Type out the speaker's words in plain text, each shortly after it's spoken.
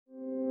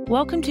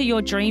Welcome to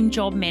your Dream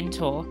Job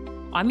Mentor.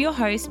 I'm your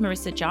host,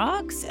 Marissa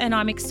Jarks, and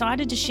I'm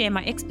excited to share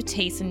my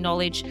expertise and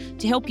knowledge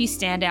to help you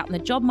stand out in the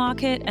job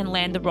market and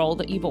land the role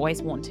that you've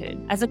always wanted.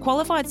 As a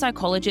qualified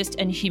psychologist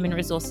and human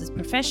resources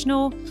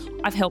professional,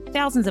 I've helped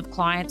thousands of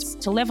clients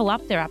to level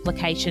up their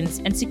applications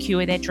and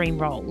secure their dream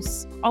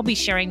roles. I'll be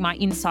sharing my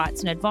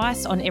insights and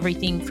advice on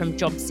everything from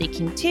job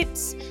seeking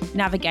tips,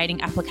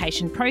 navigating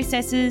application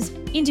processes,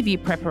 interview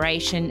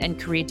preparation, and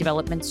career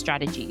development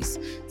strategies.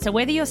 So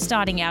whether you're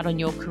starting out on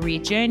your career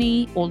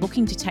journey or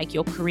looking to take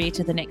your career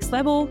to the next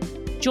level,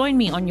 join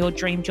me on your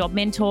Dream Job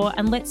Mentor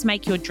and let's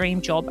make your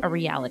dream job a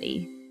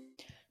reality.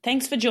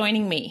 Thanks for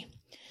joining me.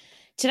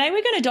 Today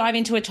we're going to dive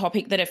into a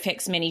topic that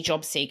affects many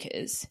job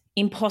seekers,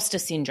 imposter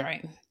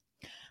syndrome.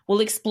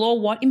 We'll explore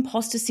what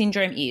imposter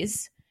syndrome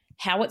is,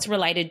 how it's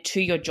related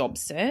to your job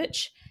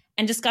search,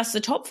 and discuss the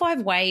top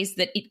 5 ways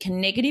that it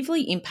can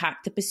negatively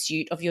impact the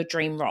pursuit of your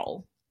dream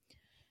role.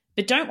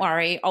 But don't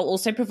worry, I'll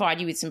also provide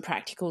you with some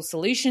practical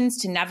solutions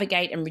to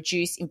navigate and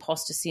reduce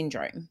imposter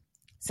syndrome.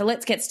 So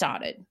let's get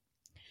started.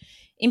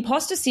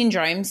 Imposter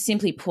syndrome,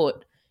 simply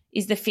put,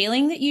 is the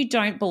feeling that you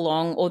don't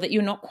belong or that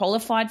you're not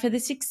qualified for the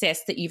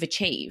success that you've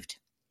achieved.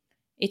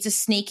 It's a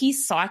sneaky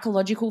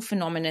psychological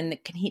phenomenon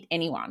that can hit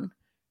anyone,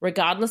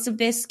 regardless of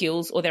their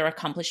skills or their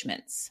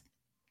accomplishments.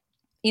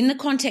 In the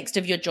context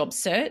of your job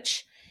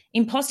search,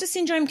 imposter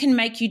syndrome can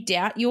make you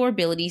doubt your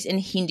abilities and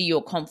hinder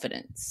your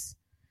confidence.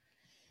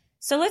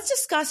 So let's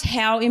discuss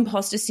how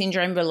imposter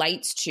syndrome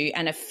relates to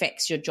and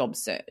affects your job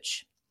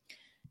search.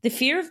 The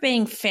fear of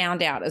being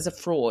found out as a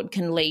fraud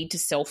can lead to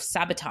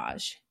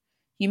self-sabotage.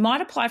 You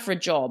might apply for a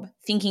job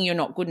thinking you're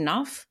not good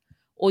enough,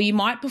 or you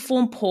might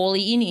perform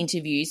poorly in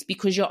interviews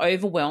because you're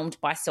overwhelmed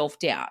by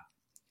self-doubt.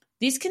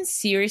 This can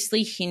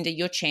seriously hinder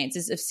your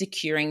chances of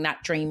securing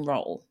that dream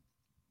role.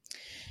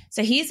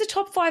 So here's the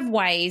top 5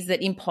 ways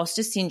that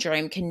imposter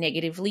syndrome can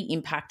negatively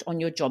impact on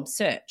your job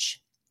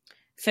search.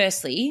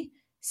 Firstly,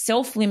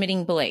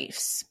 self-limiting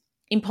beliefs.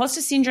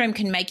 Imposter syndrome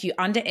can make you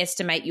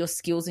underestimate your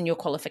skills and your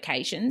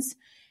qualifications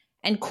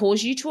and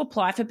cause you to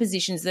apply for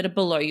positions that are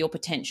below your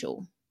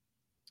potential.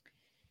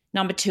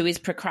 Number 2 is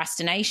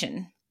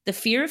procrastination. The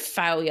fear of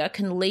failure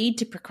can lead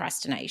to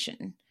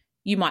procrastination.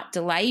 You might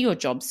delay your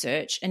job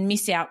search and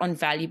miss out on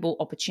valuable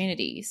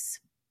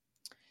opportunities.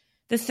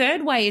 The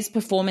third way is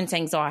performance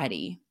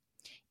anxiety.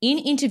 In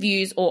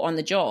interviews or on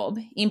the job,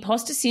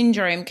 imposter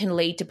syndrome can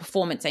lead to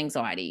performance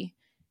anxiety,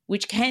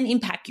 which can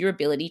impact your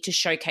ability to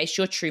showcase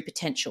your true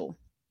potential.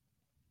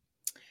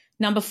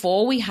 Number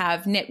 4, we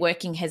have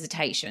networking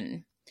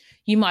hesitation.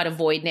 You might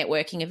avoid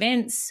networking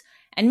events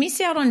and miss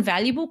out on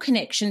valuable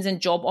connections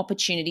and job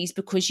opportunities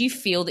because you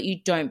feel that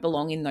you don't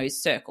belong in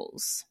those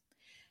circles.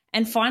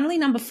 And finally,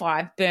 number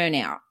 5,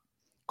 burnout.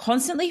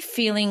 Constantly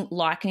feeling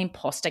like an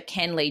imposter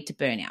can lead to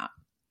burnout.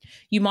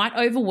 You might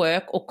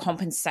overwork or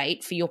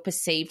compensate for your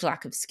perceived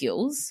lack of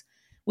skills,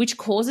 which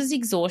causes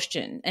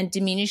exhaustion and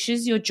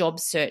diminishes your job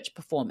search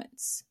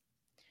performance.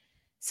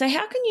 So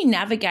how can you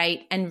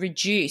navigate and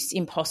reduce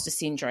imposter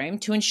syndrome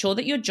to ensure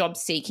that your job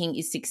seeking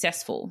is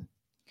successful?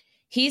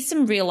 Here's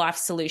some real-life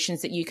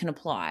solutions that you can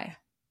apply.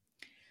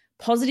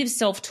 Positive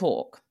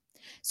self-talk.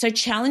 So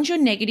challenge your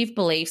negative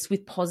beliefs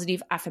with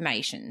positive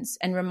affirmations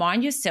and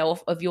remind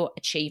yourself of your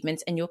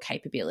achievements and your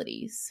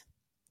capabilities.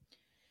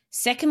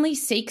 Secondly,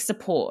 seek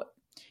support.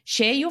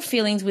 Share your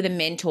feelings with a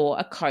mentor,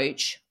 a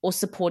coach, or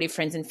supportive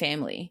friends and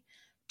family.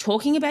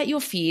 Talking about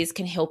your fears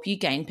can help you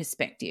gain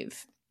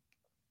perspective.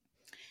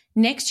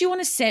 Next, you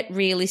want to set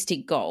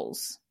realistic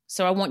goals.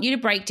 So I want you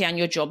to break down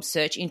your job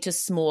search into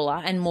smaller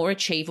and more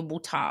achievable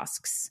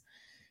tasks.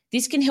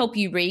 This can help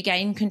you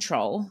regain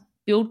control,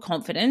 build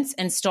confidence,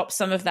 and stop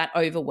some of that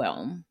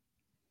overwhelm.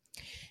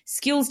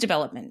 Skills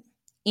development.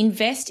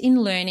 Invest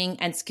in learning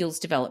and skills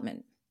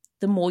development.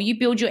 The more you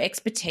build your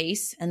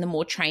expertise and the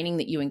more training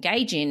that you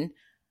engage in,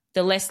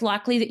 the less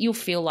likely that you'll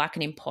feel like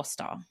an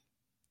imposter.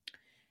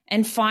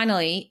 And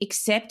finally,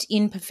 accept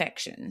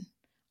imperfection.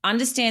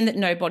 Understand that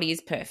nobody is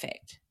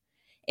perfect.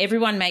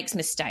 Everyone makes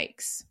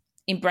mistakes.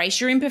 Embrace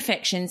your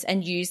imperfections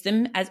and use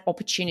them as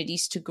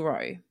opportunities to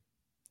grow.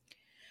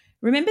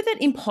 Remember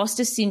that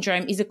imposter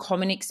syndrome is a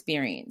common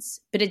experience,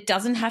 but it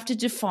doesn't have to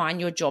define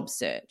your job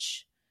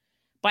search.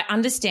 By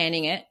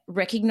understanding it,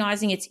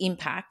 recognizing its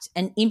impact,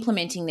 and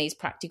implementing these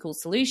practical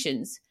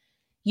solutions,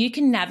 you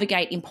can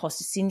navigate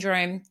imposter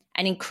syndrome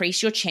and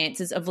increase your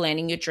chances of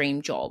landing your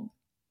dream job.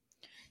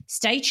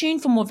 Stay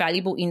tuned for more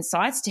valuable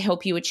insights to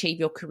help you achieve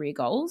your career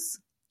goals.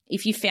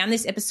 If you found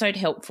this episode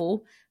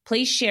helpful,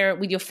 please share it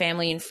with your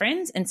family and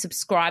friends and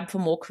subscribe for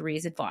more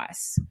careers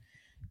advice.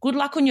 Good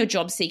luck on your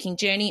job seeking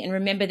journey and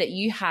remember that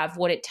you have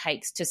what it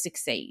takes to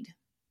succeed.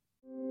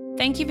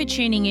 Thank you for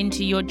tuning in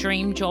to your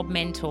Dream Job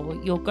Mentor,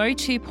 your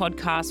go-to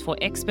podcast for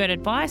expert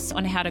advice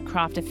on how to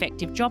craft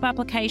effective job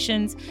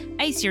applications,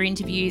 ace your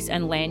interviews,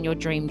 and land your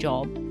dream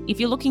job. If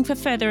you're looking for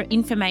further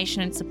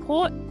information and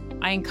support,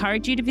 I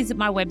encourage you to visit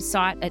my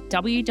website at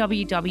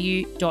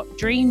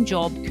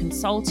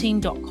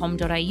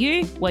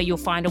www.dreamjobconsulting.com.au, where you'll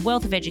find a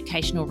wealth of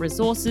educational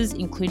resources,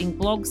 including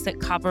blogs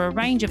that cover a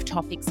range of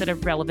topics that are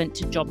relevant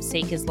to job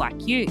seekers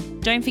like you.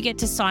 Don't forget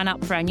to sign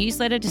up for our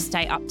newsletter to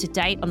stay up to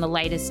date on the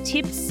latest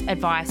tips,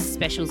 advice,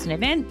 specials and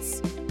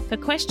events. For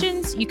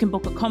questions, you can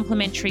book a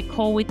complimentary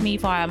call with me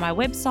via my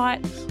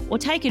website or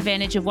take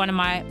advantage of one of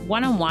my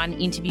one-on-one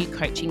interview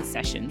coaching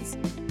sessions.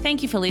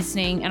 Thank you for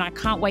listening, and I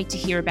can't wait to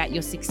hear about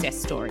your success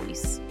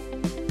stories.